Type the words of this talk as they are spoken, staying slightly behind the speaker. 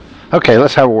Okay,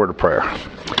 let's have a word of prayer.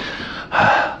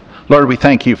 Lord, we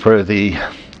thank you for the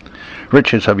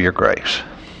riches of your grace.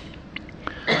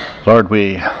 Lord,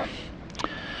 we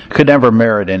could never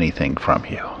merit anything from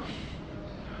you.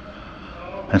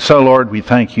 And so, Lord, we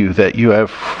thank you that you have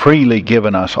freely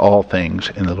given us all things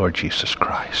in the Lord Jesus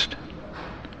Christ.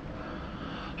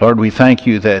 Lord, we thank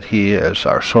you that he is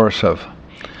our source of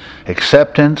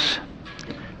acceptance.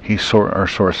 He's our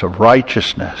source of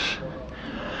righteousness.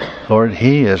 Lord,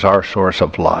 he is our source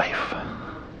of life.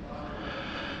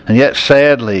 And yet,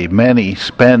 sadly, many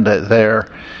spend their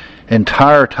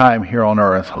entire time here on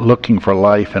earth looking for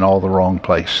life in all the wrong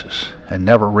places and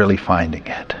never really finding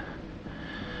it.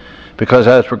 Because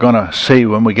as we're going to see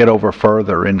when we get over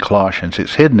further in Colossians,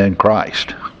 it's hidden in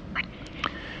Christ.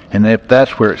 And if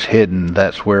that's where it's hidden,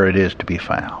 that's where it is to be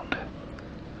found.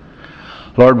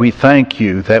 Lord, we thank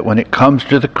you that when it comes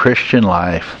to the Christian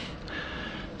life,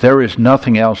 there is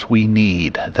nothing else we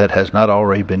need that has not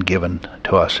already been given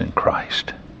to us in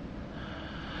Christ.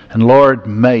 And Lord,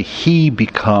 may he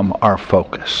become our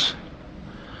focus.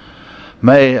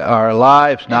 May our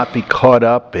lives not be caught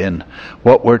up in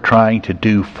what we're trying to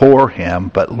do for him,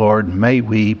 but Lord, may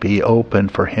we be open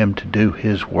for him to do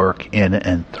his work in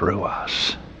and through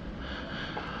us,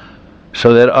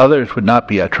 so that others would not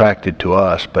be attracted to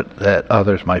us, but that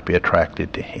others might be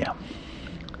attracted to him.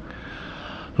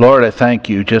 Lord, I thank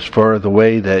you just for the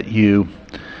way that you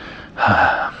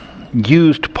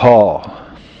used Paul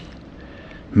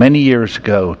many years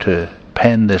ago to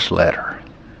pen this letter.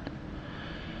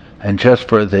 And just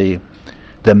for the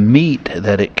meat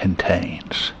that it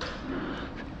contains,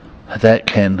 that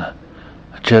can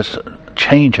just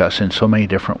change us in so many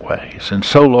different ways. And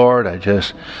so, Lord,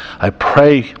 I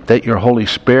pray that your Holy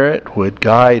Spirit would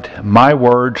guide my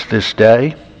words this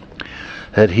day,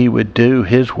 that he would do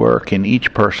his work in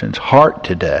each person's heart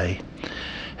today.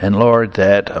 And Lord,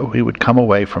 that we would come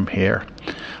away from here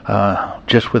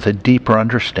just with a deeper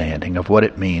understanding of what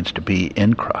it means to be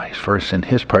in Christ. First, in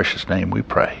his precious name we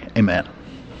pray. Amen.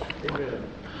 Amen.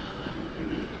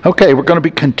 Okay, we're going to be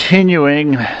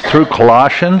continuing through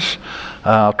Colossians.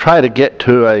 I'll try to get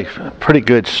to a pretty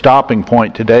good stopping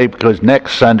point today, because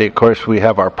next Sunday, of course, we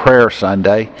have our prayer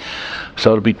Sunday.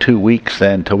 So it'll be 2 weeks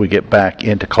then until we get back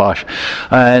into Colossians.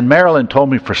 And Marilyn told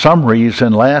me for some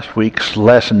reason last week's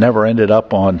lesson never ended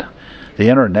up on the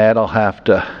internet. I'll have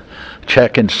to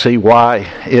check and see why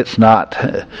it's not.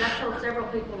 I told several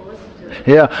people to listen to it.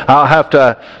 Yeah, I'll have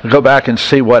to go back and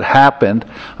see what happened.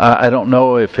 I don't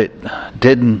know if it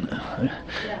didn't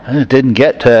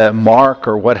get to Mark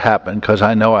or what happened, because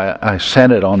I know I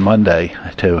sent it on Monday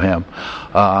to him.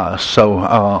 So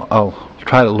I'll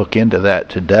try to look into that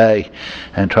today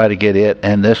and try to get it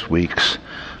and this week's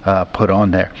put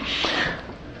on there.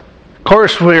 Of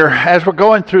course, as we're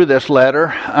going through this letter,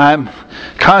 I'm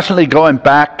constantly going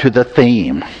back to the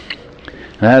theme.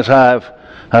 And as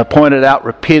I've pointed out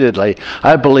repeatedly,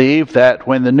 I believe that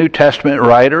when the New Testament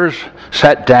writers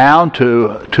sat down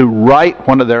to write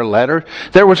one of their letters,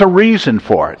 there was a reason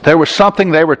for it. There was something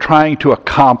they were trying to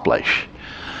accomplish.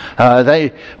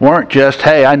 They weren't just,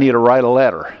 hey, I need to write a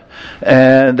letter,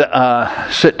 and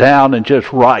sit down and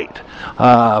just write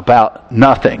about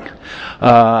nothing.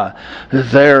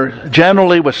 There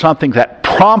generally was something that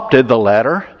prompted the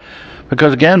letter,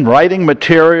 because again, writing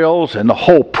materials and the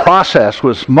whole process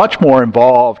was much more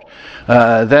involved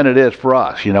than it is for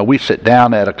us. You know, we sit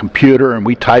down at a computer and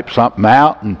we type something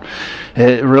out, and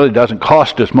it really doesn't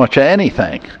cost us much of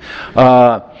anything.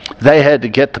 They had to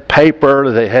get the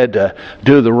paper, they had to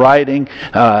do the writing.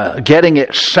 Getting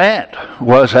it sent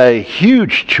was a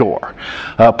huge chore.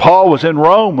 Paul was in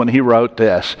Rome when he wrote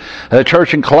this. The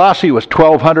church in Colossae was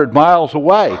 1,200 miles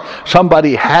away.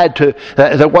 Somebody had to,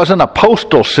 there wasn't a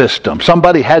postal system.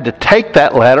 Somebody had to take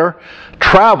that letter,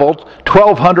 traveled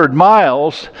 1,200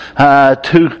 miles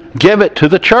to give it to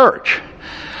the church.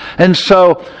 And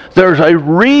so there's a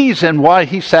reason why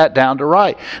he sat down to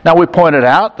write. Now, we pointed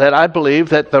out that I believe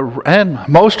that and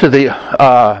most of the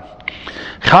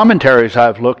commentaries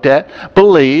I've looked at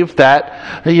believe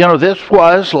that, this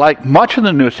was, like much of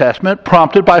the New Testament,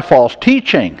 prompted by false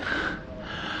teaching.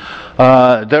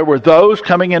 There were those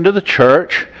coming into the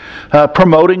church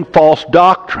promoting false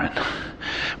doctrine.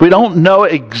 We don't know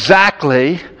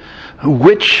exactly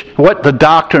what the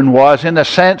doctrine was, in the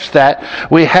sense that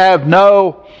we have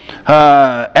no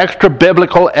extra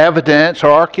biblical evidence or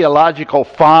archaeological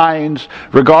finds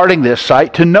regarding this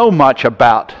site to know much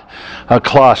about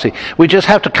Colossae. We just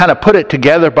have to kind of put it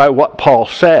together by what Paul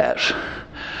says.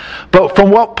 But from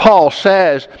what Paul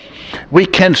says, we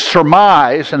can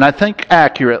surmise, and I think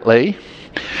accurately,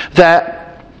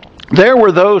 that there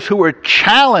were those who were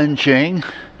challenging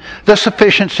the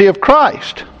sufficiency of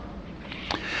Christ.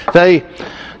 They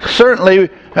certainly,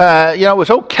 it was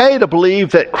okay to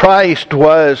believe that Christ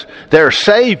was their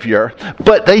Savior,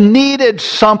 but they needed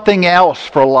something else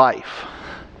for life.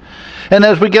 And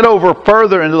as we get over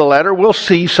further into the letter, we'll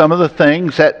see some of the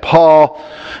things that Paul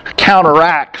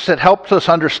counteracts that helps us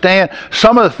understand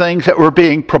some of the things that were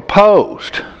being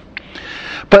proposed.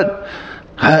 But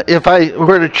if I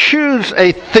were to choose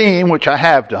a theme, which I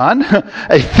have done,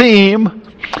 a theme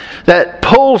that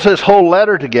pulls this whole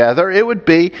letter together, it would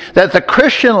be that the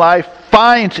Christian life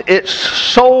finds its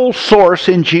sole source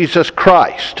in Jesus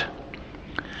Christ,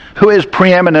 who is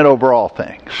preeminent over all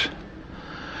things.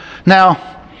 Now,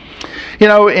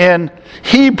 in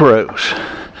Hebrews,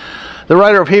 the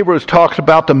writer of Hebrews talks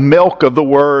about the milk of the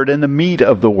Word and the meat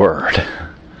of the Word.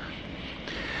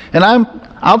 And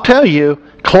I'll tell you,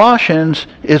 Colossians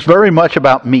is very much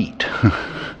about meat.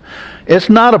 It's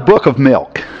not a book of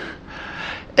milk.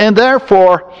 And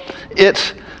therefore,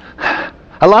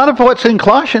 a lot of what's in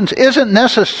Colossians isn't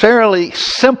necessarily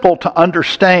simple to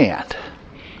understand.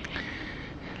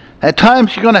 At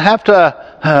times you're going to have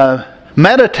to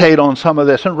meditate on some of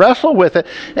this and wrestle with it.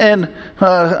 And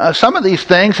some of these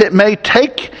things, it may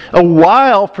take a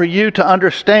while for you to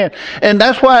understand. And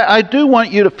that's why I do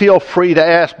want you to feel free to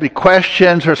ask me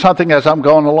questions or something as I'm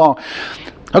going along.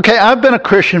 Okay, I've been a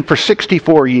Christian for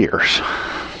 64 years.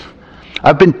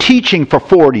 I've been teaching for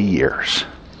 40 years.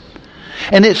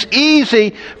 And it's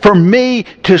easy for me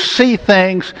to see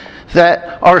things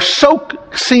that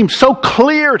seem so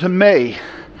clear to me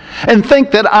and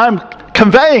think that I'm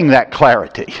conveying that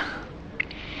clarity.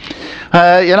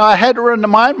 I had to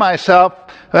remind myself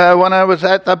when I was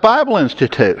at the Bible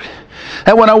Institute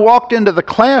that when I walked into the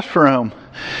classroom,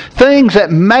 things that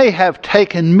may have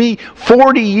taken me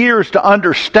 40 years to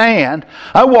understand,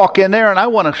 I walk in there and I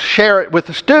want to share it with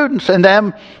the students and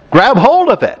them grab hold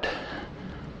of it.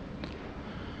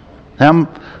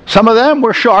 Some of them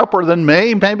were sharper than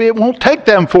me. Maybe it won't take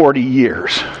them 40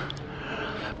 years.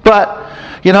 But,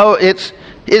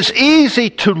 it's easy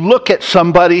to look at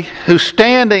somebody who's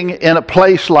standing in a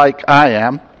place like I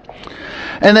am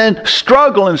and then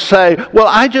struggle and say, well,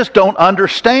 I just don't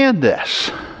understand this.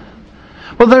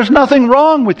 Well, there's nothing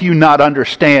wrong with you not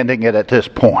understanding it at this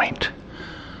point.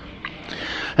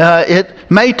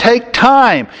 It may take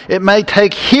time. It may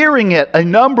take hearing it a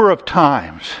number of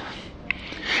times.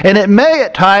 And it may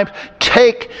at times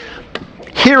take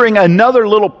hearing another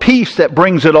little piece that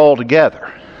brings it all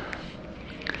together.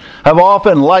 I've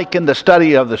often likened the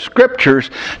study of the Scriptures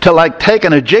to like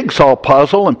taking a jigsaw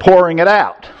puzzle and pouring it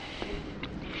out.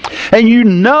 And you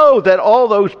know that all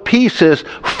those pieces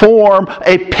form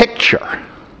a picture.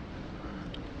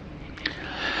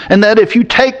 And that if you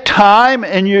take time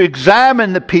and you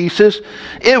examine the pieces,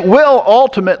 it will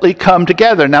ultimately come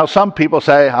together. Now some people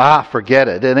say, forget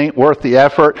it. It ain't worth the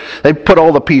effort. They put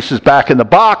all the pieces back in the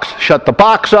box, shut the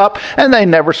box up, and they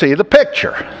never see the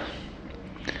picture.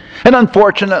 And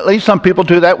unfortunately, some people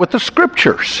do that with the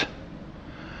Scriptures.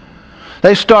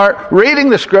 They start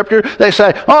reading the Scripture, they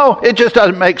say, it just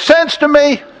doesn't make sense to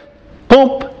me.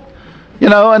 Boom.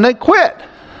 And they quit.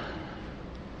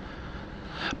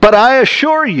 But I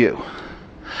assure you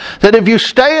that if you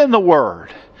stay in the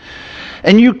Word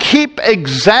and you keep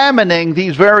examining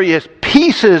these various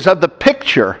pieces of the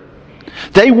picture,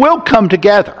 they will come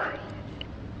together.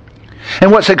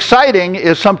 And what's exciting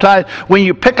is sometimes when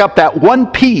you pick up that one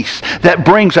piece that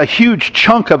brings a huge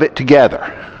chunk of it together.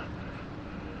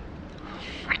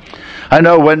 I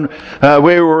know when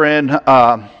we were in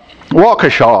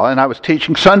Waukesha and I was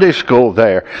teaching Sunday school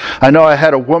there, I know I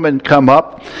had a woman come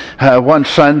up one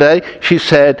Sunday. She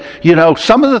said,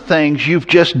 some of the things you've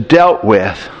just dealt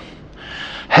with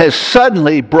has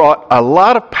suddenly brought a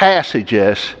lot of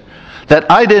passages that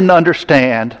I didn't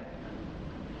understand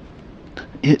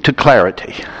to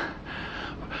clarity.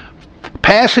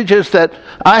 Passages that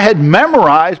I had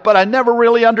memorized, but I never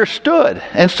really understood.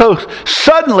 And so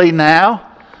suddenly now,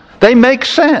 they make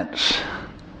sense.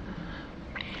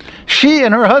 She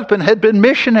and her husband had been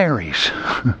missionaries.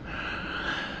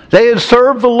 They had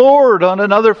served the Lord on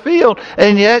another field,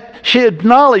 and yet she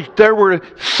acknowledged there were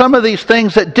some of these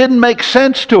things that didn't make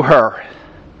sense to her.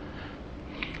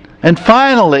 And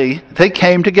finally, they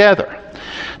came together.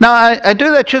 Now, I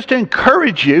do that just to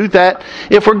encourage you that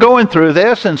if we're going through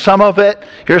this and some of it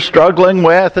you're struggling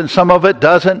with and some of it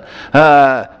doesn't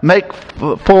make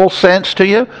full sense to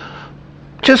you,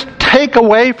 just take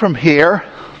away from here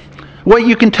what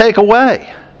you can take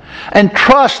away. And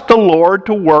trust the Lord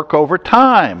to work over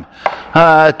time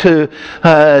to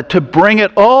bring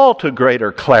it all to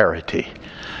greater clarity.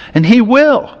 And He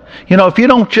will. If you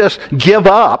don't just give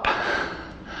up,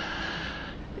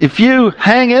 if you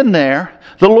hang in there,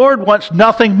 the Lord wants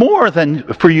nothing more than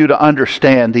for you to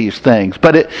understand these things.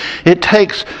 But it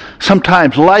takes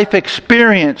sometimes life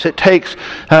experience. It takes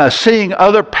seeing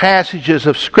other passages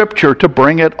of Scripture to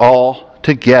bring it all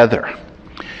together.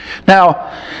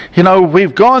 Now,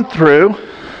 we've gone through,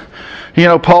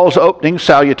 Paul's opening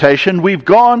salutation. We've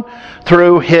gone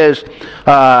through his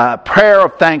prayer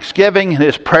of thanksgiving,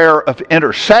 his prayer of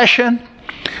intercession,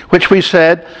 which we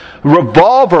said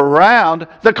revolve around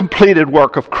the completed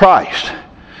work of Christ.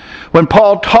 When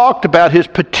Paul talked about his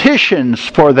petitions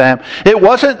for them, it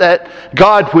wasn't that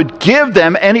God would give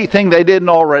them anything they didn't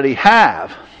already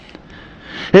have.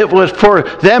 It was for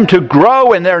them to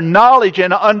grow in their knowledge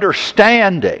and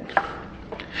understanding.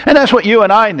 And that's what you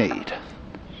and I need.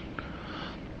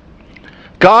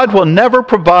 God will never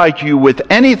provide you with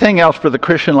anything else for the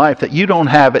Christian life that you don't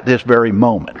have at this very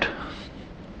moment.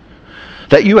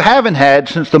 That you haven't had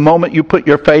since the moment you put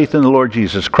your faith in the Lord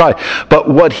Jesus Christ. But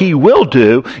what He will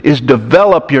do is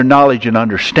develop your knowledge and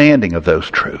understanding of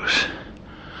those truths,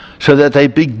 so that they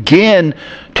begin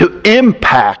to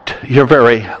impact your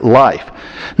very life.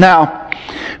 Now,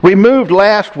 we moved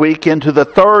last week into the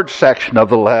third section of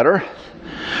the letter,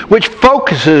 which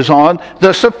focuses on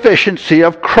the sufficiency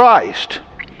of Christ.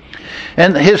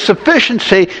 And His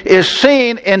sufficiency is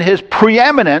seen in His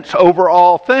preeminence over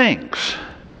all things.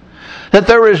 That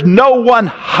there is no one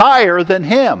higher than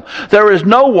Him. There is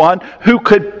no one who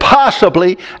could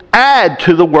possibly add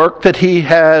to the work that He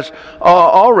has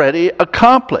already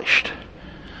accomplished.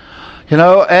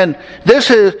 And this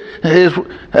is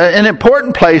an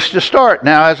important place to start.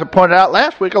 Now, as I pointed out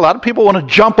last week, a lot of people want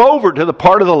to jump over to the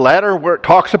part of the letter where it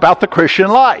talks about the Christian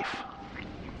life.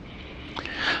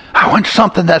 I want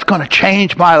something that's going to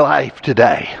change my life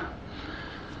today.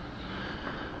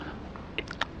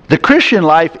 The Christian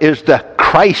life is the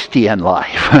Christian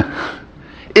life.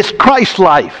 It's Christ's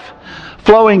life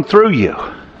flowing through you.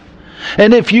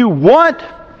 And if you want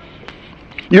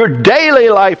your daily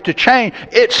life to change,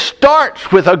 it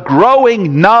starts with a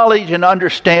growing knowledge and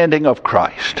understanding of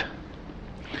Christ.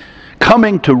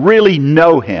 Coming to really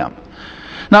know Him.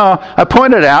 Now, I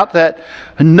pointed out that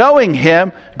knowing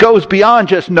Him goes beyond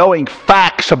just knowing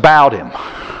facts about Him.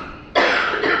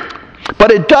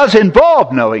 But it does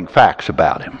involve knowing facts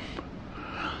about Him.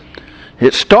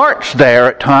 It starts there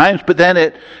at times, but then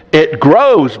it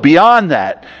grows beyond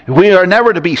that. We are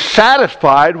never to be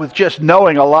satisfied with just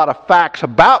knowing a lot of facts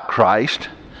about Christ.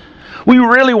 We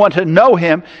really want to know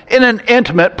Him in an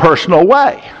intimate, personal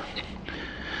way.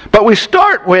 But we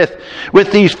start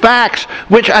with these facts,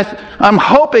 which I'm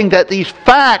hoping that these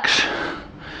facts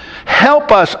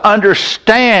help us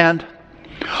understand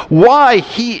why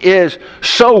He is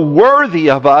so worthy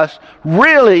of us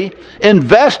really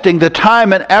investing the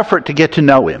time and effort to get to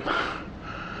know Him,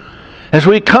 as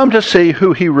we come to see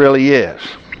who He really is.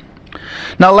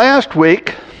 Now, last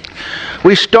week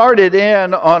we started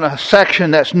in on a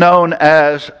section that's known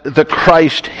as the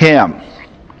Christ hymn,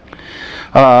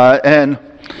 and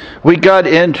we got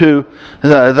into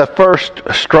the first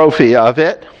strophe of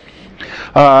it.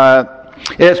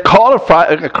 It's called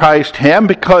a Christ hymn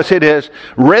because it is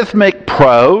rhythmic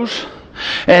prose,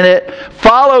 and it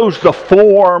follows the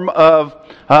form of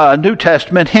New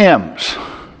Testament hymns.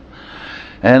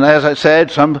 And as I said,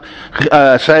 some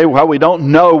say, well, we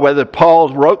don't know whether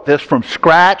Paul wrote this from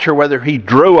scratch or whether he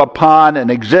drew upon an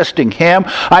existing hymn.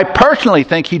 I personally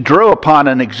think he drew upon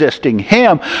an existing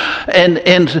hymn. And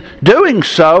in doing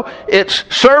so, it's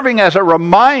serving as a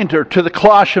reminder to the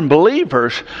Colossian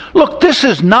believers, look, this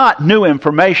is not new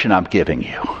information I'm giving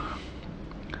you.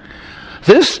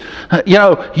 This,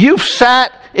 you've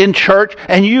sat in church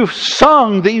and you've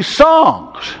sung these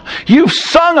songs. You've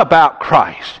sung about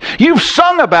Christ. You've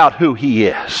sung about who He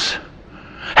is.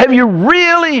 Have you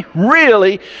really,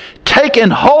 really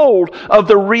taken hold of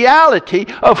the reality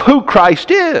of who Christ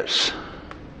is?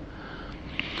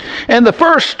 And the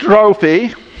first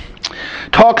strophe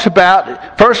talks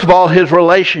about, first of all, His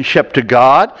relationship to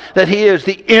God, that He is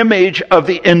the image of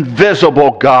the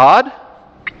invisible God.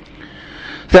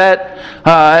 That,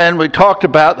 and we talked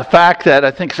about the fact that,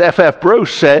 I think F.F.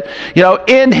 Bruce said,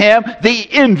 in Him the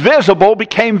invisible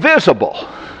became visible.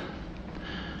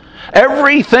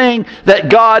 Everything that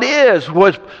God is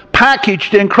was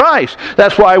packaged in Christ.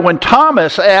 That's why when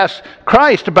Thomas asked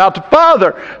Christ about the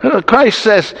Father, Christ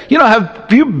says, have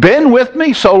you been with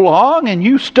me so long and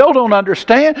you still don't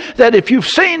understand that if you've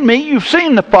seen me, you've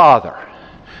seen the Father.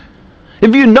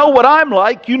 If you know what I'm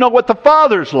like, you know what the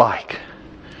Father's like.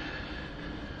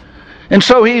 And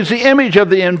so He's the image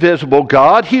of the invisible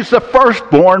God. He's the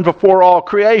firstborn before all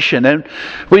creation. And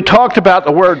we talked about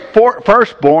the word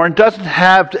firstborn doesn't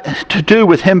have to do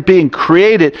with Him being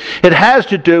created. It has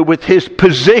to do with His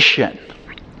position.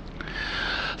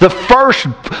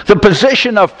 The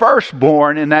position of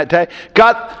firstborn in that day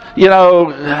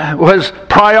was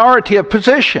priority of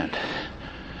position.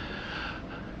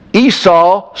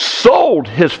 Esau sold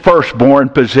his firstborn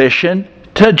position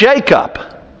to Jacob.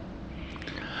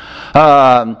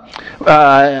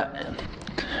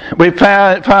 We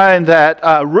find that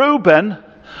Reuben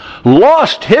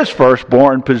lost his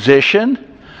firstborn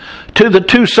position to the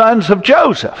two sons of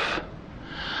Joseph.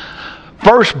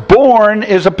 Firstborn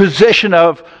is a position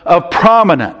of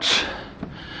prominence.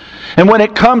 And when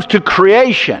it comes to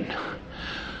creation,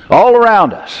 all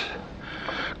around us,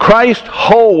 Christ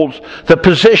holds the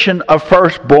position of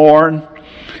firstborn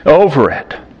over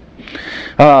it.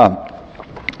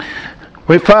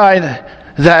 We find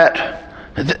that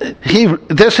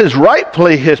this is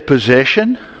rightfully His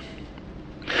position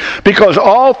because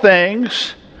all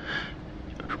things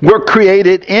were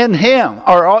created in Him,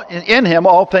 or in Him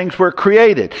all things were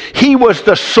created. He was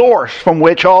the source from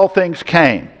which all things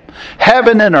came.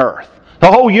 Heaven and earth,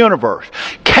 the whole universe,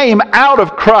 came out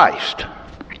of Christ.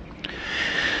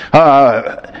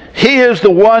 He is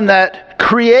the one that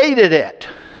created it.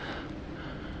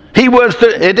 It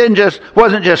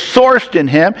wasn't just sourced in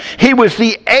Him. He was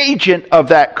the agent of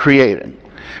that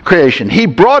creation. He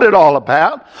brought it all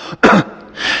about.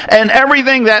 And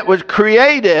everything that was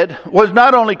created was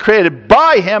not only created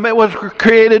by Him, it was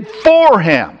created for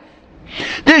Him.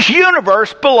 This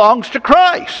universe belongs to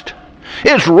Christ.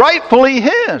 It's rightfully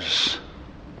His.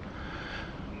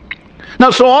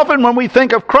 Now, so often when we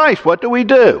think of Christ, what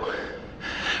do?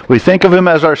 We think of Him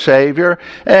as our Savior,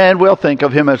 and we'll think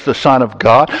of Him as the Son of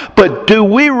God. But do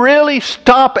we really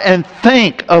stop and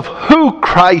think of who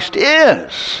Christ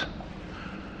is?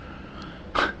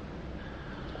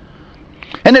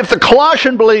 And if the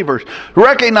Colossian believers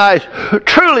recognized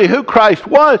truly who Christ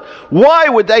was, why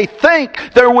would they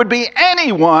think there would be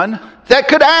anyone that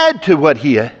could add to what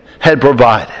He had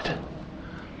provided?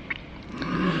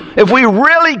 If we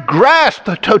really grasp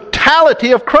the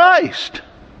totality of Christ.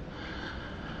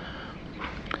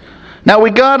 Now, we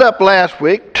got up last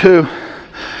week to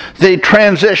the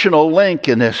transitional link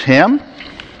in this hymn.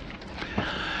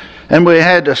 And we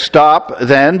had to stop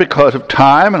then because of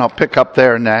time, and I'll pick up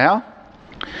there now.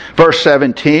 Verse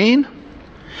 17.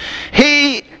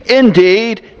 He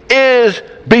indeed is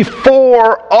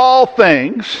before all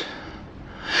things,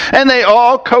 and they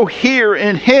all cohere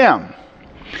in Him.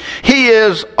 He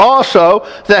is also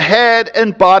the head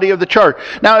and body of the church.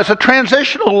 Now, it's a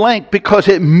transitional link because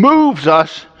it moves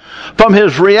us from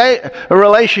His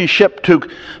relationship to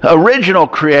original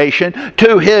creation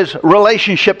to His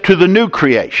relationship to the new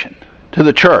creation, to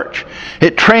the church.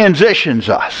 It transitions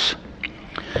us.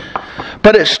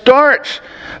 But it starts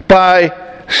by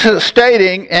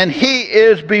stating, and He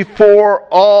is before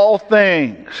all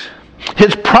things.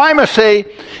 His primacy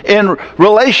in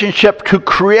relationship to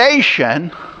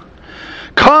creation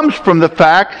comes from the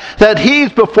fact that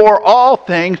He's before all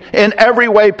things in every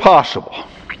way possible.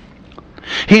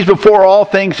 He's before all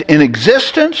things in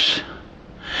existence.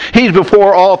 He's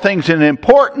before all things in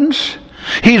importance.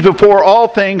 He's before all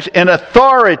things in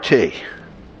authority.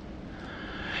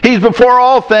 He's before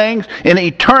all things in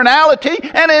eternality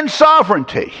and in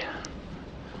sovereignty.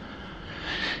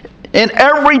 In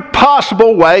every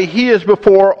possible way, He is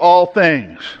before all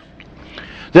things.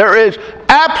 There is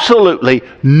absolutely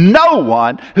no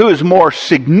one who is more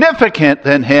significant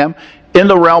than Him in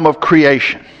the realm of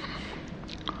creation.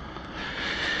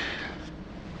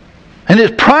 And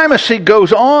His primacy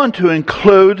goes on to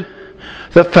include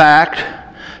the fact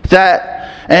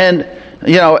that, and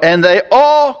they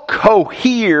all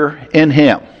cohere in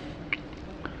Him.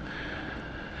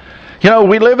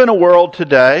 We live in a world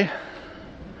today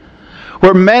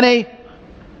where many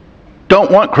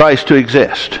don't want Christ to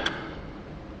exist.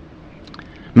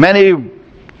 Many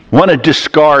want to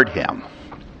discard Him.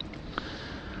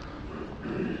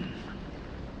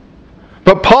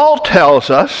 But Paul tells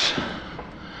us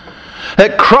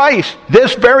that Christ,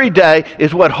 this very day,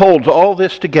 is what holds all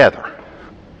this together.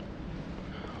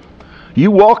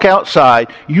 You walk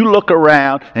outside, you look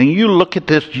around, and you look at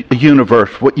this universe,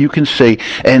 what you can see,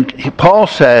 and Paul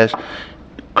says,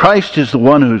 Christ is the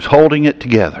one who's holding it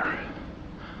together.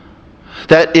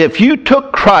 That if you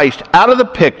took Christ out of the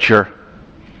picture,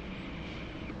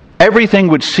 everything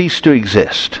would cease to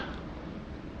exist.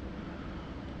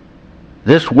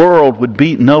 This world would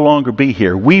no longer be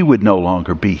here. We would no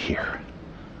longer be here.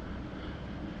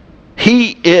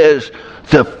 He is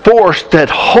the force that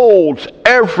holds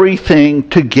everything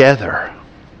together.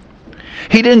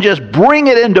 He didn't just bring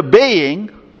it into being.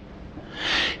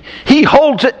 He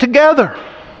holds it together.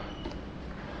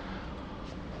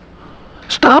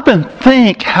 Stop and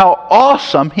think how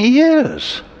awesome He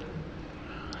is.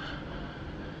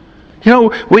 You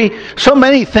know, so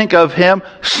many think of Him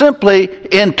simply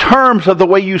in terms of the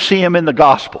way you see Him in the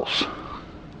Gospels.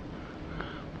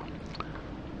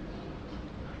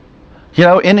 You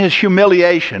know, in His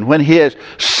humiliation, when He has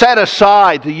set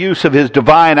aside the use of His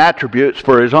divine attributes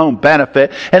for His own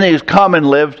benefit, and He has come and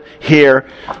lived here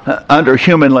under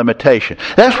human limitation.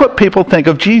 That's what people think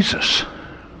of Jesus.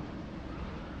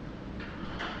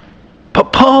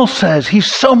 But Paul says He's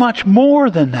so much more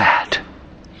than that.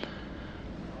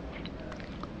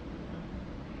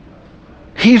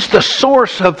 He's the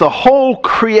source of the whole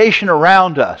creation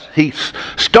around us. He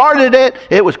started it.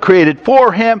 It was created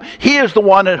for Him. He is the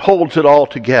one that holds it all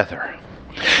together.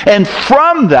 And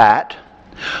from that,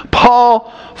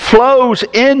 Paul flows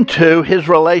into his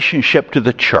relationship to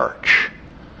the church,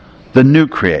 the new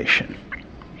creation.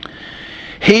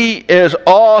 He is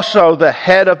also the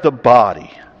head of the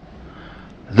body,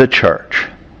 the church.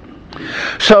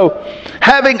 So,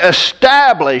 having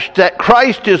established that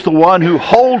Christ is the one who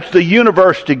holds the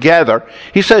universe together,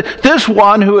 he said, this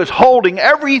one who is holding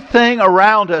everything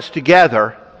around us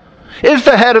together is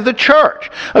the head of the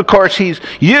church. Of course, he's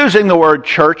using the word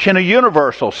church in a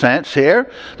universal sense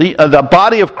here. The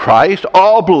body of Christ,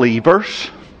 all believers.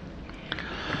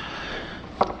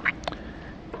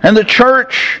 And the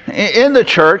church, in the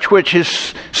church, which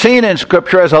is seen in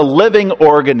Scripture as a living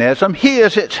organism, He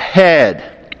is its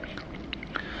head.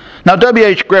 Now,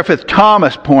 W.H. Griffith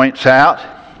Thomas points out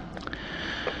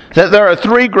that there are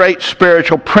three great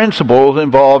spiritual principles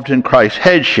involved in Christ's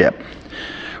headship.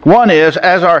 One is,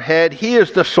 as our head, He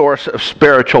is the source of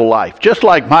spiritual life. Just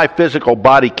like my physical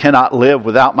body cannot live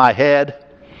without my head,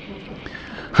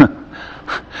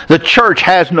 the church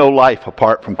has no life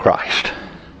apart from Christ.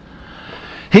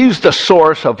 He's the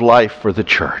source of life for the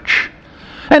church.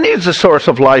 And He's the source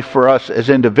of life for us as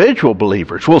individual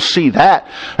believers. We'll see that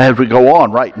as we go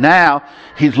on. Right now,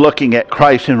 He's looking at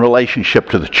Christ in relationship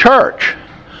to the church.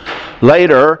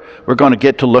 Later, we're going to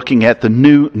get to looking at the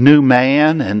new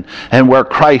man and where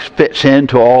Christ fits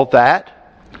into all that.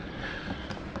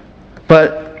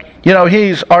 But, you know,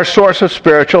 He's our source of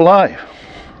spiritual life.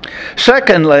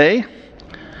 Secondly,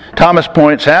 Thomas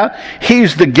points out,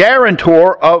 He's the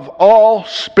guarantor of all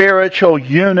spiritual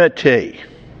unity.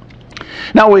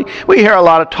 Now, we hear a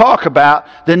lot of talk about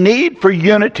the need for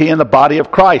unity in the body of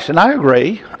Christ, and I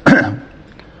agree.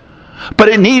 But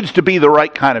it needs to be the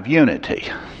right kind of unity.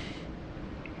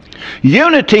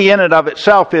 Unity in and of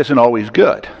itself isn't always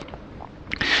good.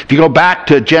 If you go back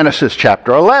to Genesis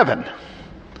chapter 11,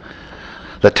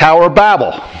 the Tower of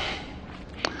Babel,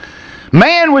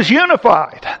 man was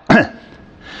unified.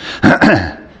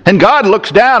 And God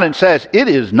looks down and says, it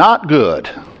is not good.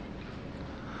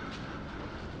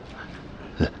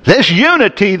 This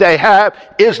unity they have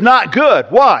is not good.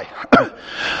 Why?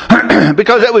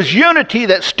 Because it was unity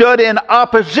that stood in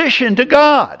opposition to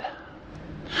God.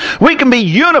 We can be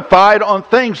unified on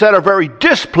things that are very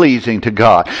displeasing to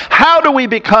God. How do we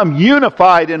become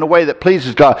unified in a way that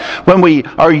pleases God? When we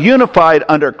are unified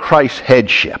under Christ's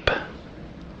headship.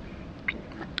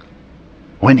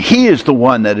 When He is the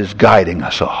one that is guiding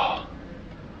us all.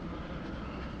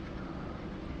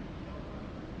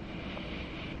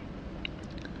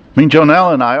 I mean,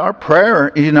 Jonelle and I, our prayer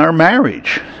in our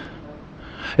marriage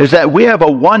is that we have a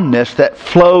oneness that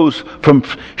flows from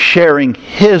sharing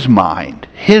His mind,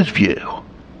 His view.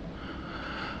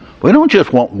 We don't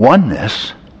just want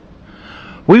oneness.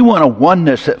 We want a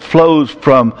oneness that flows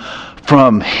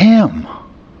from Him.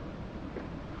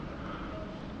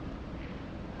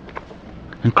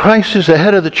 And Christ is the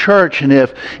head of the church, and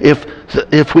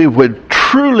if we would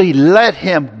truly let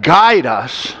Him guide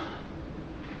us,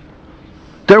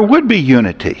 there would be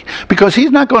unity, because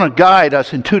He's not going to guide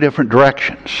us in two different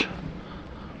directions.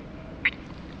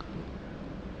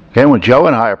 Okay, when Joe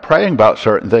and I are praying about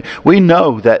certain things, we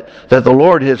know that the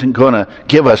Lord isn't going to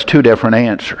give us two different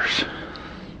answers.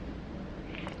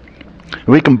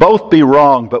 We can both be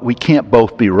wrong, but we can't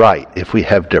both be right if we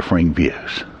have differing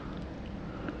views.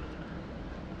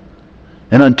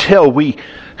 And until we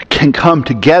can come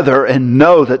together and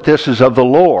know that this is of the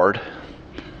Lord,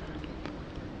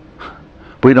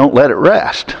 we don't let it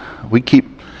rest. We keep,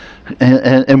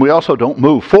 and we also don't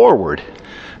move forward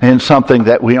in something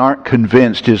that we aren't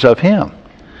convinced is of Him.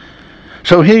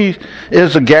 So he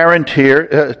is the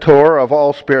guarantor of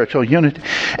all spiritual unity.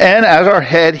 And as our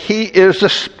head, he is the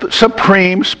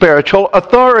supreme spiritual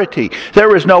authority.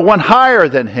 There is no one higher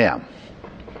than him.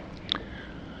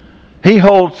 He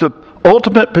holds the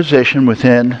ultimate position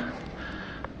within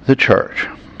the church.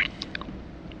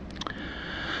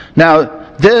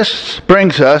 Now, this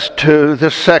brings us to the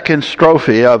second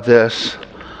strophe of this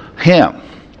hymn.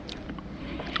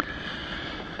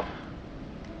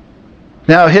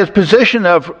 Now, his position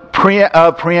of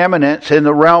preeminence in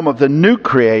the realm of the new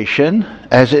creation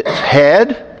as its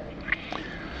head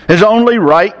is only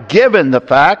right given the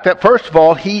fact that, first of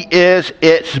all, he is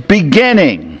its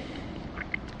beginning.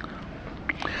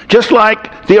 Just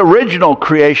like the original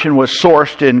creation was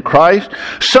sourced in Christ,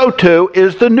 so too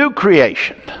is the new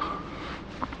creation.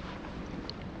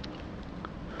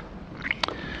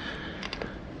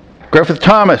 Griffith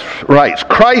Thomas writes,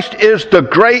 Christ is the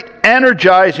great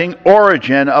energizing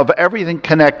origin of everything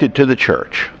connected to the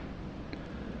church.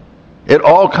 It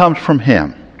all comes from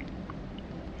him.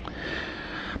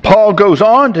 Paul goes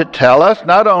on to tell us,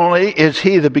 not only is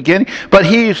he the beginning, but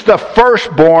he's the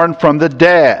firstborn from the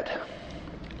dead.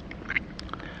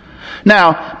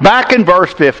 Now, back in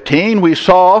verse 15, we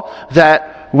saw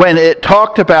that when it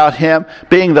talked about him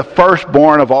being the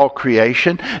firstborn of all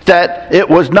creation, that it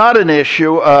was not an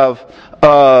issue of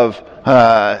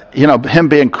him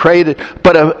being created,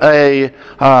 but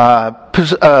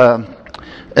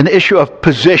an issue of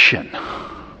position.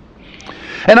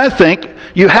 And I think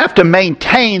you have to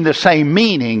maintain the same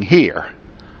meaning here.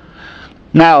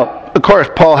 Now, of course,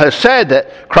 Paul has said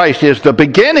that Christ is the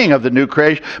beginning of the new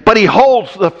creation, but he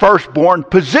holds the firstborn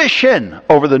position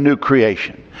over the new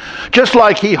creation. Just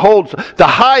like he holds the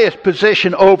highest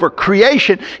position over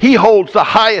creation, he holds the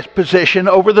highest position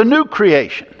over the new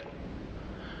creation.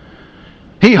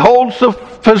 He holds the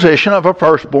position of a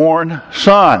firstborn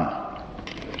son.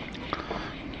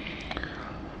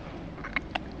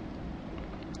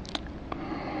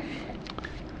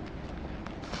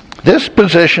 This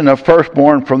position of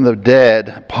firstborn from the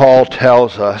dead, Paul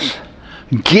tells us,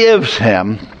 gives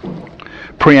him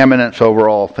preeminence over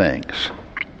all things.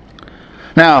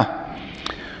 Now,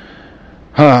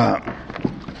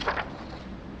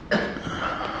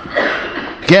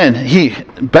 again, he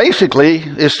basically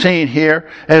is seen here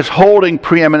as holding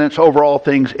preeminence over all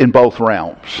things in both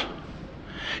realms.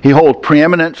 He holds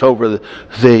preeminence over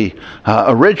the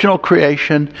original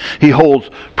creation. He holds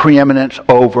preeminence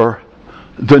over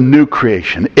the new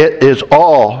creation. It is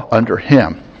all under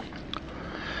him.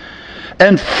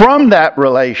 And from that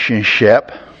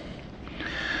relationship,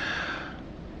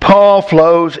 Paul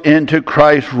flows into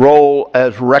Christ's role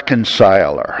as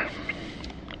reconciler.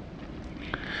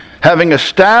 Having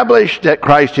established that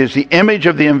Christ is the image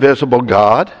of the invisible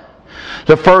God,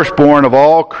 the firstborn of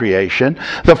all creation,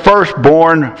 the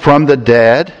firstborn from the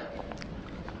dead,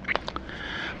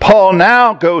 Paul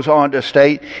now goes on to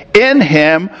state, in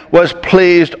him was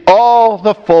pleased all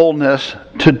the fullness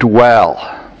to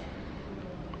dwell.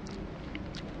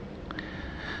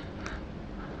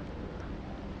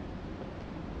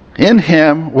 In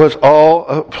him was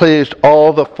pleased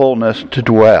all the fullness to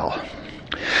dwell.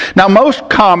 Now, most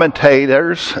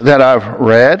commentators that I've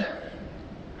read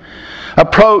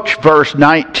approach verse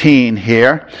 19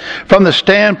 here from the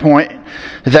standpoint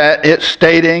that it's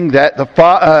stating that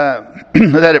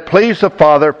that it pleased the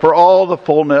Father for all the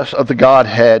fullness of the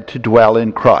Godhead to dwell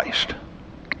in Christ.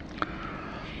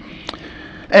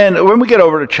 And when we get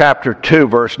over to chapter 2,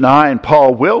 verse 9,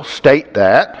 Paul will state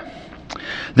that.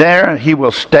 There he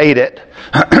will state it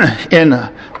in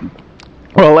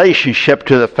relationship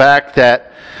to the fact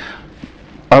that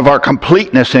of our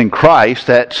completeness in Christ,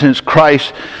 that since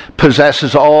Christ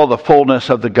possesses all the fullness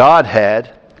of the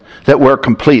Godhead, that we're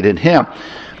complete in him.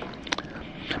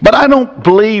 But I don't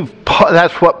believe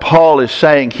that's what Paul is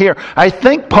saying here. I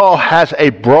think Paul has a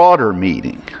broader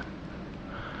meaning.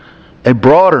 A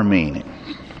broader meaning.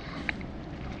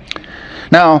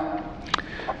 Now,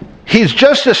 he's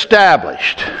just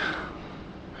established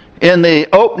in the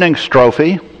opening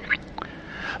strophe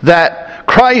that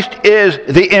Christ is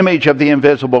the image of the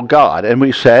invisible God. And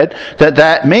we said that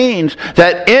that means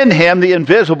that in him the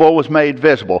invisible was made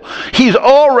visible. He's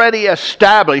already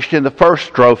established in the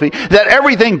first strophe that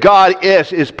everything God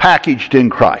is packaged in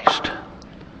Christ.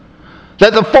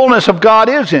 That the fullness of God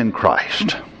is in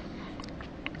Christ.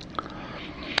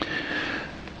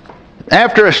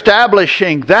 After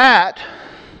establishing that,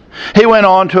 he went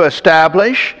on to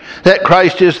establish that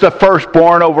Christ is the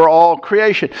firstborn over all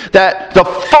creation. That the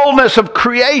fullness of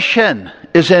creation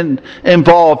is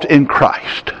involved in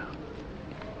Christ.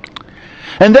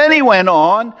 And then he went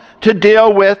on to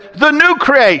deal with the new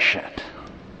creation.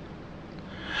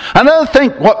 Another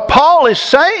thing, what Paul is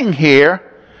saying here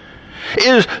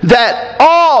is that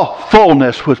all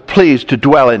fullness was pleased to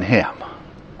dwell in him.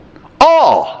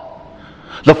 All.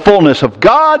 The fullness of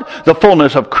God, the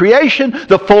fullness of creation,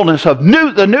 the fullness of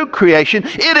the new creation,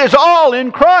 it is all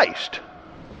in Christ.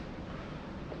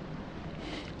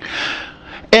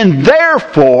 And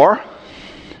therefore,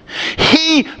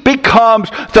 he becomes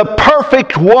the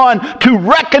perfect one to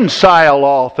reconcile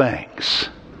all things.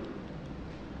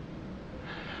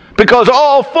 Because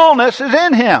all fullness is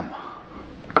in him.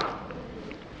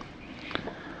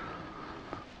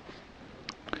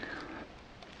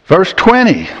 Verse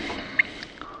 20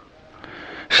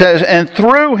 says, and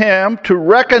through him to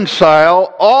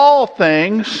reconcile all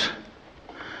things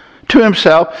to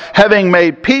himself, having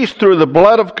made peace through the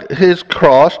blood of his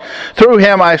cross. Through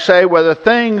him, I say, whether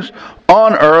things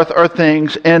on earth or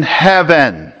things in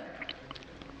heaven.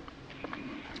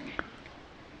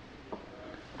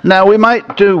 Now, we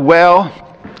might do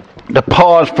well to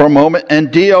pause for a moment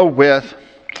and deal with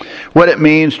what it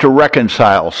means to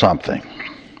reconcile something.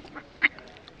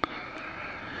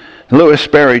 Louis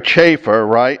Sperry Chafer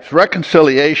writes,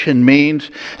 reconciliation means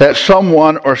that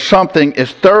someone or something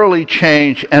is thoroughly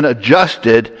changed and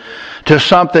adjusted to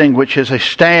something which is a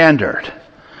standard,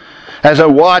 as a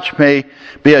watch may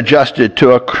be adjusted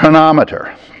to a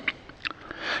chronometer.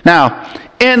 Now,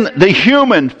 in the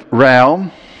human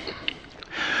realm,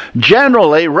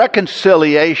 generally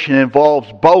reconciliation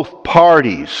involves both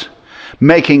parties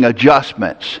making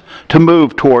adjustments to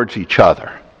move towards each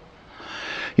other.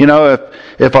 You know,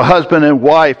 if a husband and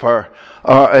wife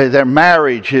their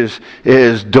marriage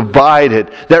is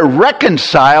divided, they're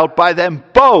reconciled by them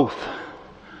both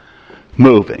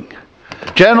moving.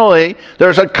 Generally,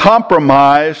 there's a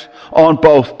compromise on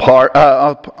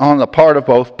on the part of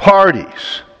both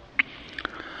parties.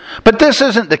 But this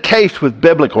isn't the case with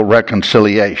biblical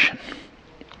reconciliation.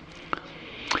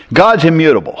 God's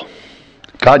immutable.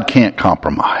 God can't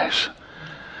compromise.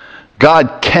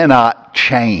 God cannot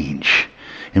change.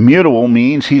 Immutable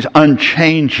means he's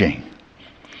unchanging.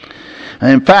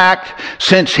 In fact,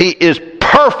 since he is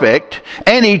perfect,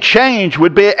 any change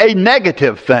would be a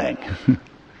negative thing.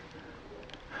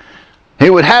 He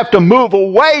would have to move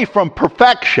away from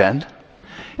perfection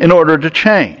in order to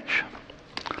change.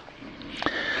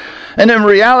 And in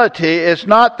reality, it's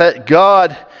not that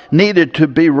God needed to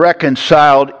be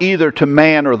reconciled either to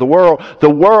man or the world. The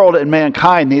world and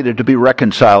mankind needed to be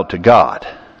reconciled to God.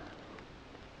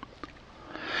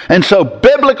 And so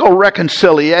biblical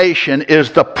reconciliation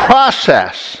is the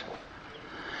process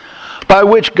by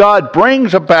which God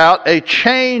brings about a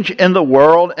change in the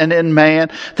world and in man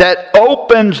that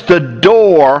opens the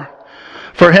door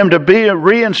for him to be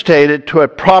reinstated to a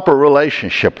proper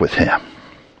relationship with him.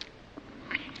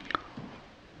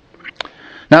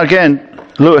 Now again,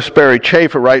 Louis Sperry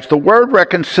Chafer writes, the word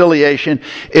reconciliation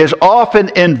is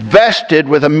often invested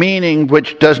with a meaning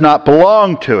which does not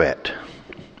belong to it.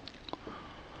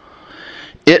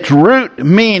 Its root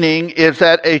meaning is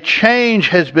that a change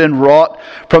has been wrought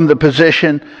from the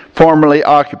position formerly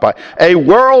occupied. A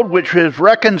world which is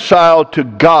reconciled to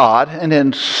God, and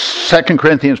in 2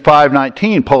 Corinthians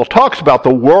 5:19, Paul talks about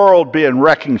the world being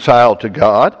reconciled to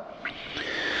God.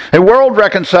 A world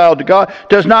reconciled to God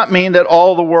does not mean that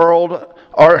all the world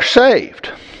are saved,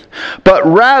 but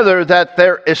rather that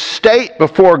their estate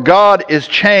before God is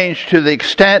changed to the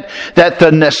extent that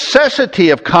the necessity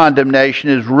of condemnation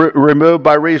is removed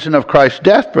by reason of Christ's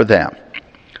death for them.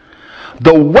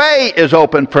 The way is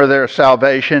open for their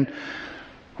salvation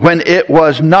when it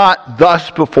was not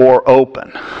thus before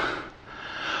open.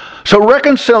 So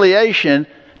reconciliation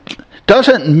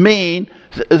doesn't mean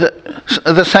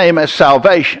the same as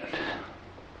salvation.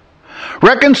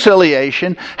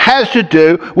 Reconciliation has to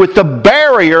do with the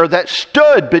barrier that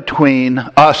stood between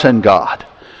us and God.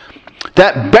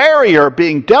 That barrier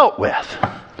being dealt with,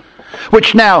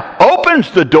 which now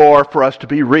opens the door for us to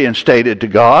be reinstated to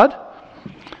God.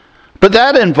 But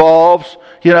that involves,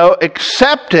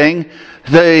 accepting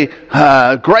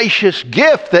the gracious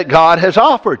gift that God has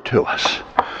offered to us.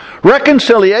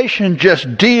 Reconciliation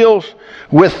just deals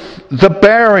with the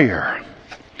barrier.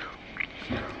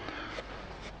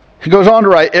 He goes on to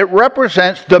write, it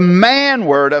represents the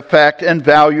manward effect and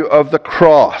value of the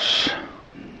cross.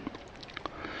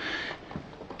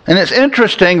 And it's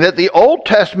interesting that the Old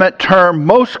Testament term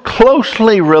most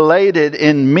closely related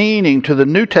in meaning to the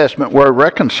New Testament word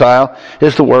reconcile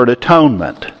is the word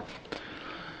atonement.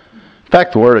 In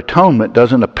fact, the word atonement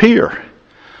doesn't appear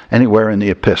anywhere in the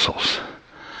epistles.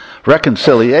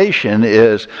 Reconciliation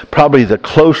is probably the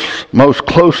most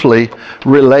closely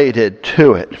related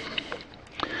to it.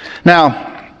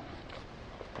 Now,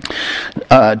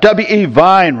 W.E.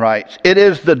 Vine writes, "It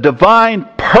is the divine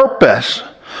purpose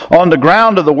on the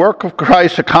ground of the work of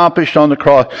Christ accomplished on the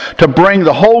cross to bring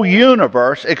the whole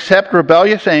universe, except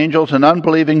rebellious angels and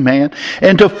unbelieving man,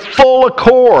 into full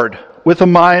accord with the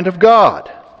mind of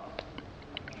God."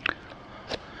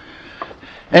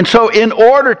 And so in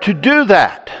order to do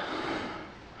that,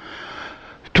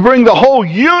 to bring the whole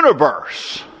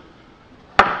universe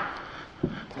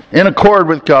in accord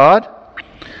with God,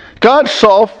 God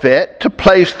saw fit to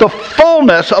place the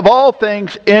fullness of all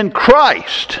things in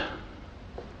Christ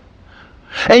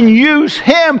and use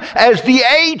Him as the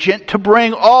agent to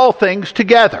bring all things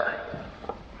together.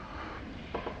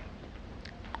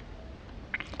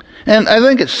 And I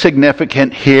think it's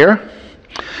significant here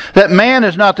that man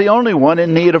is not the only one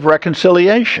in need of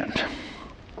reconciliation.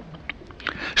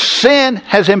 Sin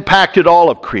has impacted all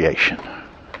of creation.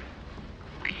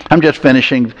 I'm just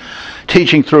finishing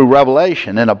teaching through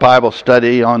Revelation in a Bible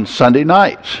study on Sunday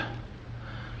nights.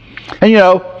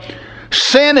 And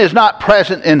sin is not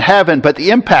present in heaven, but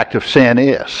the impact of sin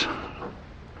is.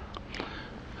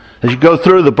 As you go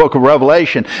through the book of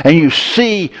Revelation and you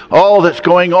see all that's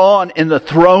going on in the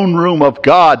throne room of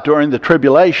God during the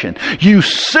tribulation, you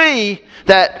see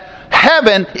that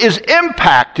heaven is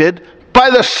impacted by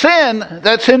the sin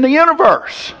that's in the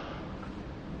universe.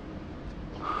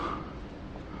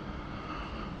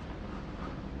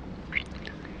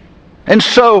 And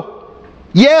so,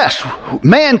 yes,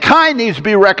 mankind needs to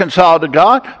be reconciled to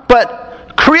God,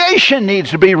 but creation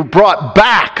needs to be brought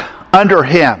back under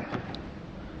Him.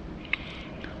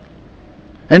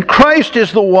 And Christ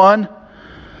is the one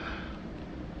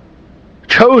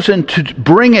chosen to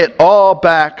bring it all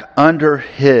back under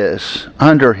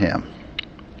Him.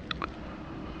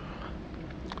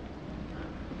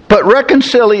 But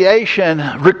reconciliation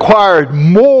required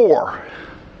more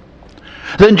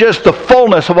than just the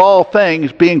fullness of all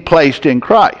things being placed in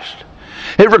Christ.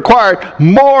 It required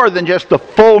more than just the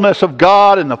fullness of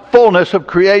God and the fullness of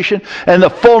creation and the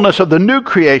fullness of the new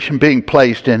creation being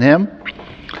placed in Him.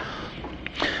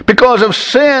 Because of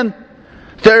sin,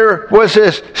 there was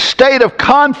this state of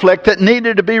conflict that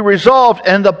needed to be resolved,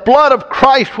 and the blood of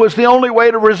Christ was the only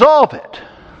way to resolve it.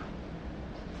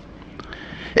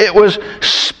 It was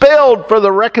spilled for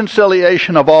the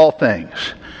reconciliation of all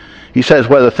things. He says,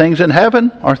 whether things in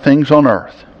heaven or things on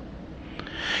earth.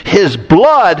 His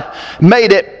blood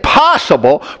made it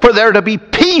possible for there to be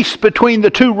peace between the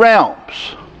two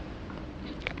realms.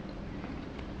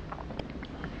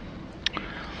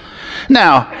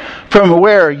 Now, from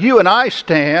where you and I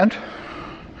stand,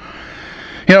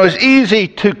 it's easy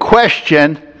to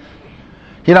question,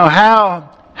 how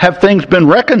have things been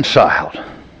reconciled?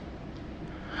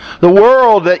 The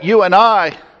world that you and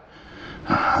I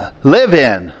live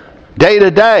in day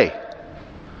to day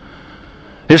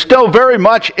is still very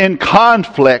much in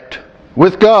conflict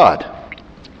with God.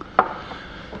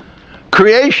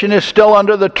 Creation is still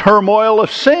under the turmoil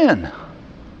of sin.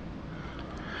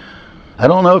 I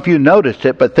don't know if you noticed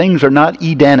it, but things are not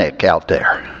Edenic out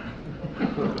there.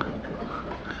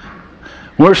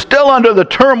 We're still under the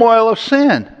turmoil of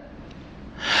sin.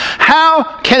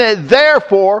 How can it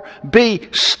therefore be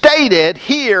stated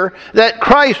here that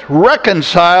Christ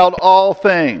reconciled all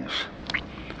things?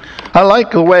 I like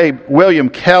the way William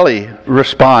Kelly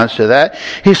responds to that.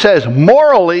 He says,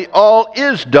 morally all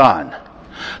is done.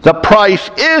 The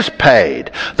price is paid.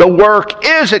 The work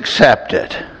is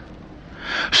accepted.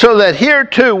 So that here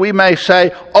too we may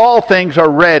say all things are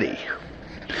ready.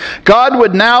 God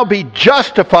would now be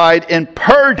justified in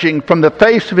purging from the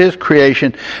face of His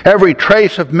creation every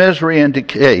trace of misery and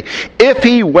decay. If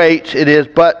He waits, it is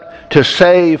but to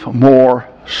save more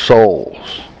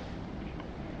souls.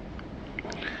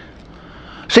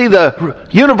 See, the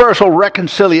universal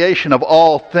reconciliation of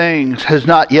all things has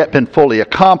not yet been fully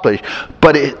accomplished,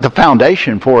 but the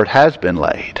foundation for it has been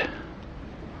laid.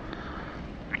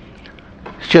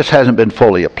 It just hasn't been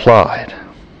fully applied.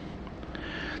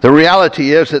 The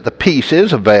reality is that the peace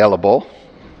is available,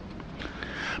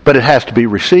 but it has to be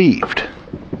received.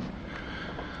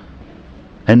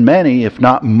 And many, if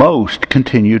not most,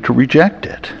 continue to reject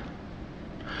it.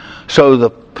 So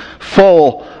the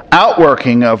full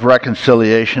outworking of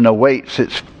reconciliation awaits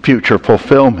its future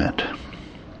fulfillment.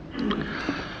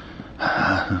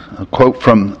 A quote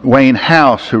from Wayne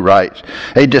House, who writes,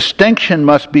 "A distinction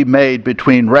must be made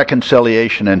between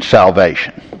reconciliation and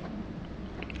salvation.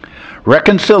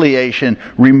 Reconciliation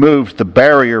removes the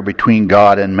barrier between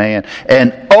God and man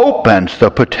and opens the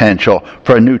potential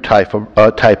for a new type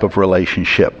of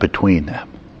relationship between them.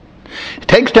 It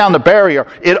takes down the barrier,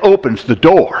 it opens the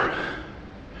door.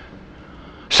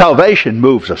 Salvation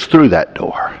moves us through that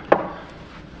door.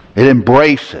 It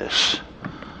embraces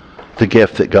the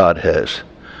gift that God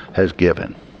has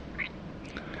given.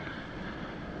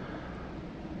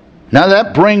 Now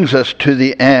that brings us to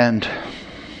the end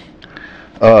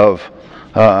of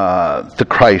the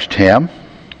Christ hymn.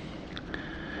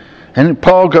 And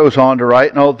Paul goes on to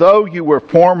write, and although you were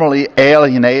formerly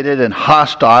alienated and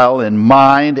hostile in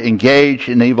mind, engaged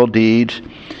in evil deeds,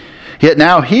 yet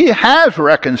now he has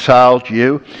reconciled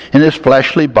you in his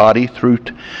fleshly body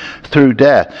through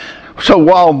death. So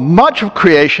while much of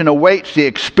creation awaits the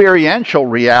experiential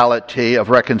reality of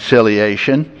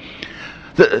reconciliation,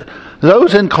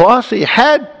 those in Colossae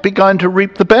had begun to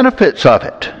reap the benefits of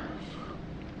it.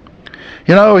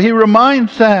 You know, he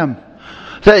reminds them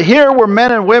that here were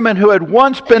men and women who had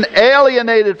once been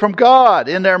alienated from God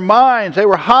in their minds. They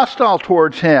were hostile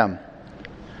towards Him.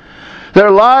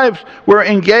 Their lives were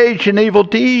engaged in evil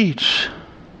deeds.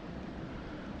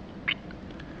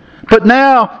 But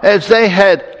now, as they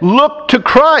had looked to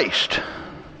Christ,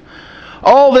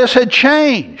 all this had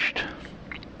changed.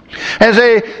 As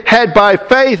they had by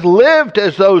faith lived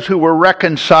as those who were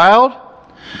reconciled,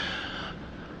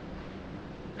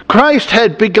 Christ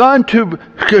had begun to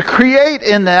create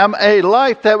in them a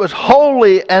life that was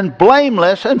holy and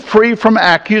blameless and free from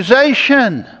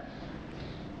accusation.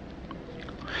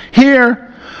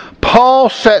 Here, Paul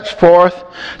sets forth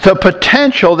the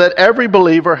potential that every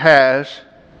believer has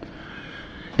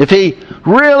if he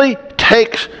really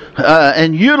takes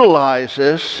and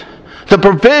utilizes the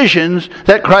provisions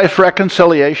that Christ's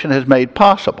reconciliation has made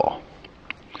possible.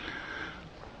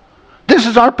 This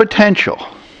is our potential.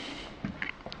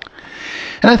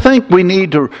 And I think we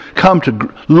need to come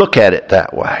to look at it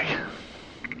that way.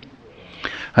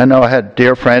 I know I had a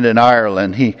dear friend in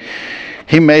Ireland.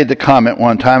 He made the comment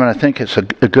one time, and I think it's a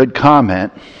good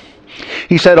comment.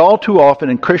 He said, all too often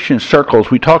in Christian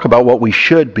circles, we talk about what we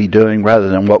should be doing rather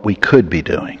than what we could be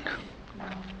doing.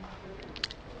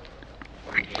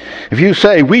 If you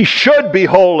say, we should be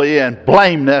holy and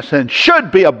blameless and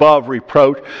should be above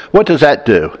reproach, what does that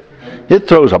do? It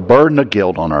throws a burden of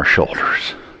guilt on our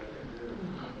shoulders.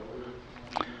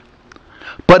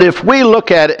 But if we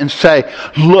look at it and say,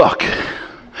 look,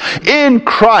 in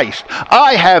Christ,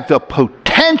 I have the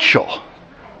potential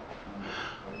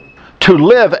to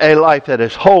live a life that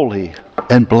is holy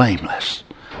and blameless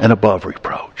and above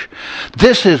reproach.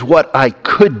 This is what I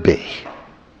could be.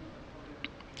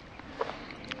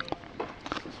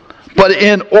 But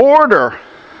in order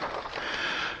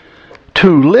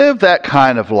to live that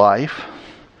kind of life,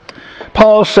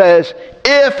 Paul says,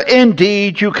 if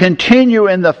indeed you continue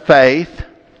in the faith,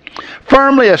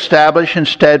 firmly established and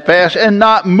steadfast, and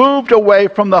not moved away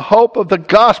from the hope of the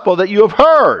gospel that you have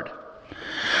heard,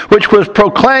 which was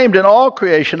proclaimed in all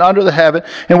creation under the heaven,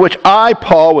 in which I,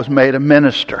 Paul, was made a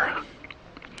minister.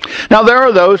 Now there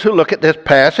are those who look at this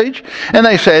passage and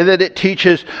they say that it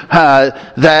teaches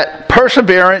that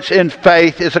perseverance in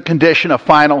faith is a condition of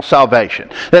final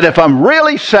salvation. That if I'm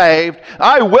really saved,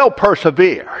 I will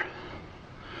persevere.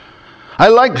 I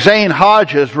like Zane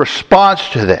Hodges' response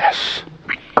to this.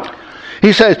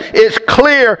 He says, it's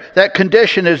clear that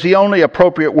condition is the only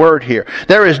appropriate word here.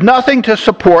 There is nothing to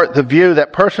support the view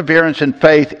that perseverance in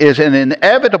faith is an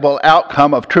inevitable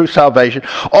outcome of true salvation.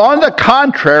 On the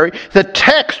contrary, the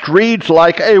text reads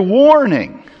like a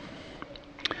warning.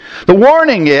 The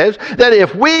warning is that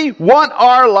if we want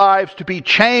our lives to be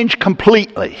changed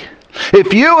completely,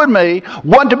 if you and me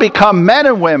want to become men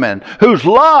and women whose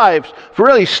lives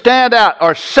really stand out,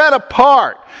 are set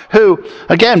apart, who,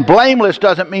 again, blameless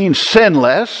doesn't mean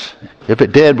sinless. If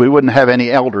it did, we wouldn't have any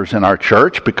elders in our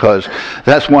church because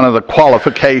that's one of the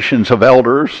qualifications of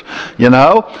elders, you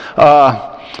know.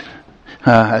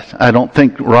 I don't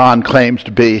think Ron claims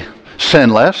to be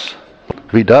sinless.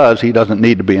 If he does, he doesn't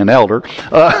need to be an elder.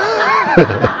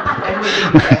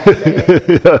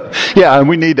 Yeah, and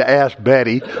we need to ask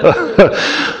Betty.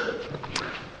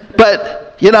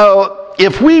 But, you know,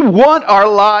 if we want our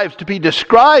lives to be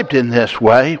described in this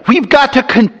way, we've got to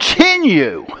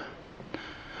continue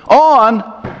on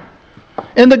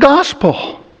in the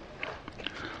gospel.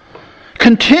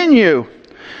 Continue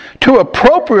to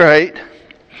appropriate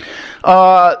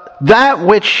that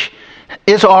which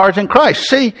is ours in Christ.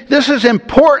 See, this is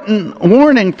important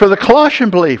warning for the Colossian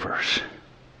believers,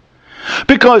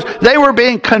 because they were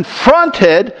being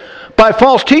confronted by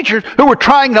false teachers who were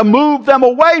trying to move them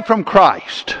away from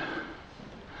Christ.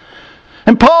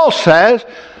 And Paul says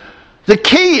the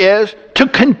key is to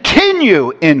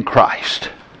continue in Christ,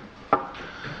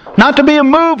 not to be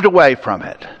moved away from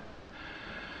it.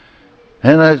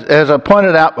 And as I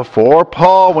pointed out before,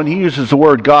 Paul, when he uses the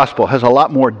word gospel, has a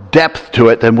lot more depth to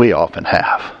it than we often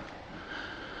have.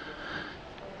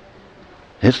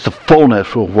 It's the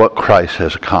fullness of what Christ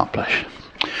has accomplished.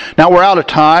 Now we're out of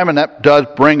time, and that does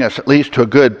bring us at least to a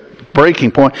good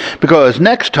breaking point, because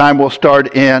next time we'll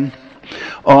start in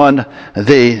on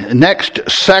the next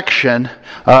section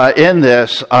in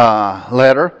this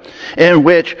letter, in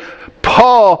which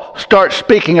Paul starts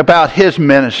speaking about his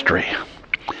ministry.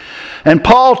 And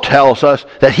Paul tells us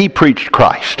that he preached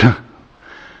Christ.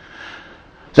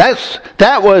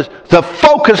 That was the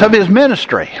focus of his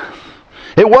ministry.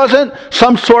 It wasn't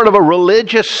some sort of a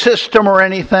religious system or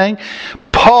anything.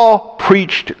 Paul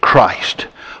preached Christ.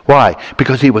 Why?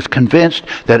 Because he was convinced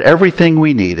that everything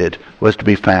we needed was to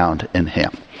be found in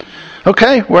him.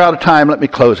 Okay, we're out of time. Let me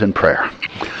close in prayer.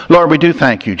 Lord, we do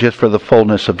thank you just for the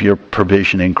fullness of your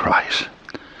provision in Christ.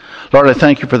 Lord, I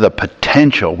thank you for the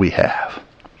potential we have.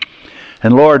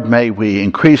 And Lord, may we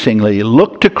increasingly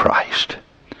look to Christ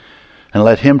and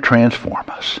let him transform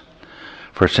us.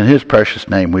 For it's in his precious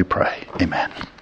name we pray. Amen.